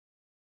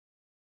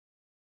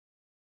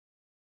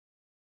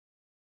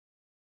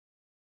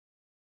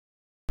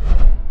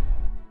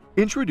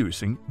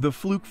Introducing the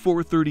Fluke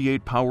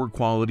 438 Power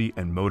Quality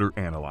and Motor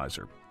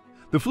Analyzer.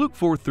 The Fluke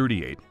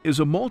 438 is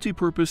a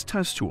multi-purpose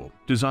test tool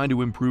designed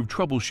to improve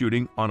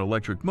troubleshooting on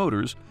electric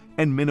motors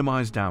and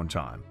minimize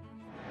downtime.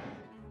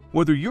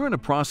 Whether you're in a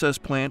process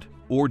plant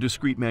or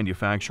discrete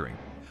manufacturing,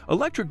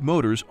 electric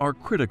motors are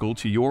critical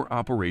to your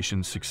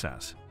operation's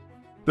success.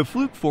 The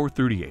Fluke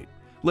 438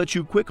 lets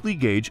you quickly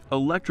gauge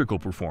electrical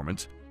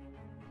performance,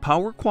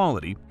 power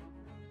quality,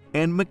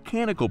 and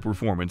mechanical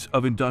performance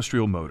of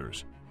industrial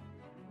motors.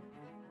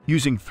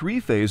 Using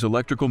three-phase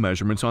electrical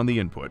measurements on the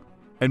input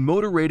and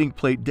motor rating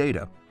plate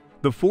data,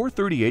 the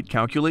 438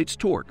 calculates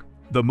torque,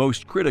 the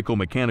most critical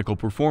mechanical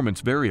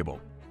performance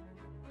variable,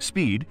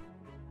 speed,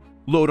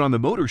 load on the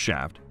motor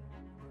shaft,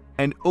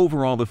 and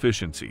overall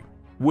efficiency,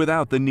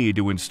 without the need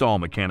to install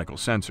mechanical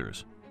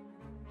sensors.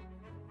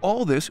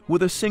 All this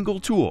with a single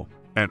tool,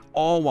 and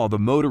all while the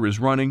motor is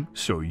running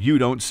so you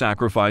don't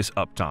sacrifice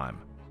uptime.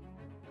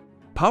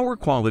 Power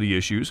quality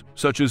issues,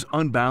 such as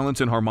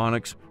unbalance and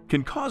harmonics,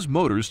 can cause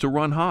motors to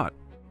run hot,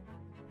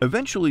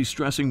 eventually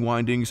stressing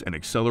windings and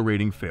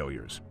accelerating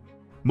failures.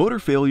 Motor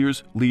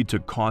failures lead to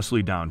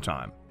costly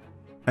downtime,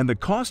 and the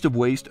cost of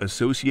waste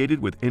associated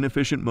with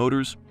inefficient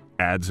motors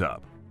adds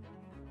up.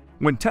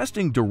 When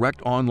testing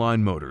direct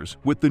online motors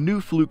with the new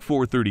Fluke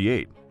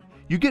 438,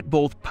 you get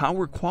both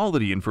power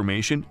quality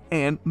information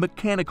and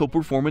mechanical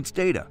performance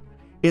data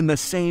in the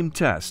same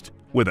test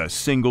with a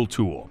single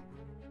tool.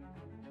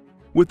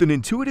 With an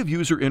intuitive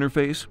user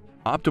interface,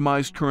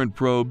 optimized current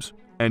probes,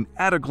 and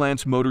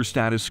at-a-glance motor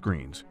status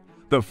screens,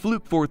 the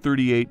Fluke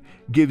 438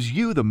 gives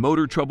you the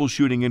motor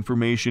troubleshooting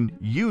information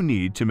you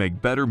need to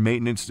make better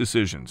maintenance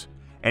decisions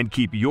and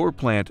keep your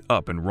plant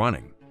up and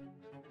running.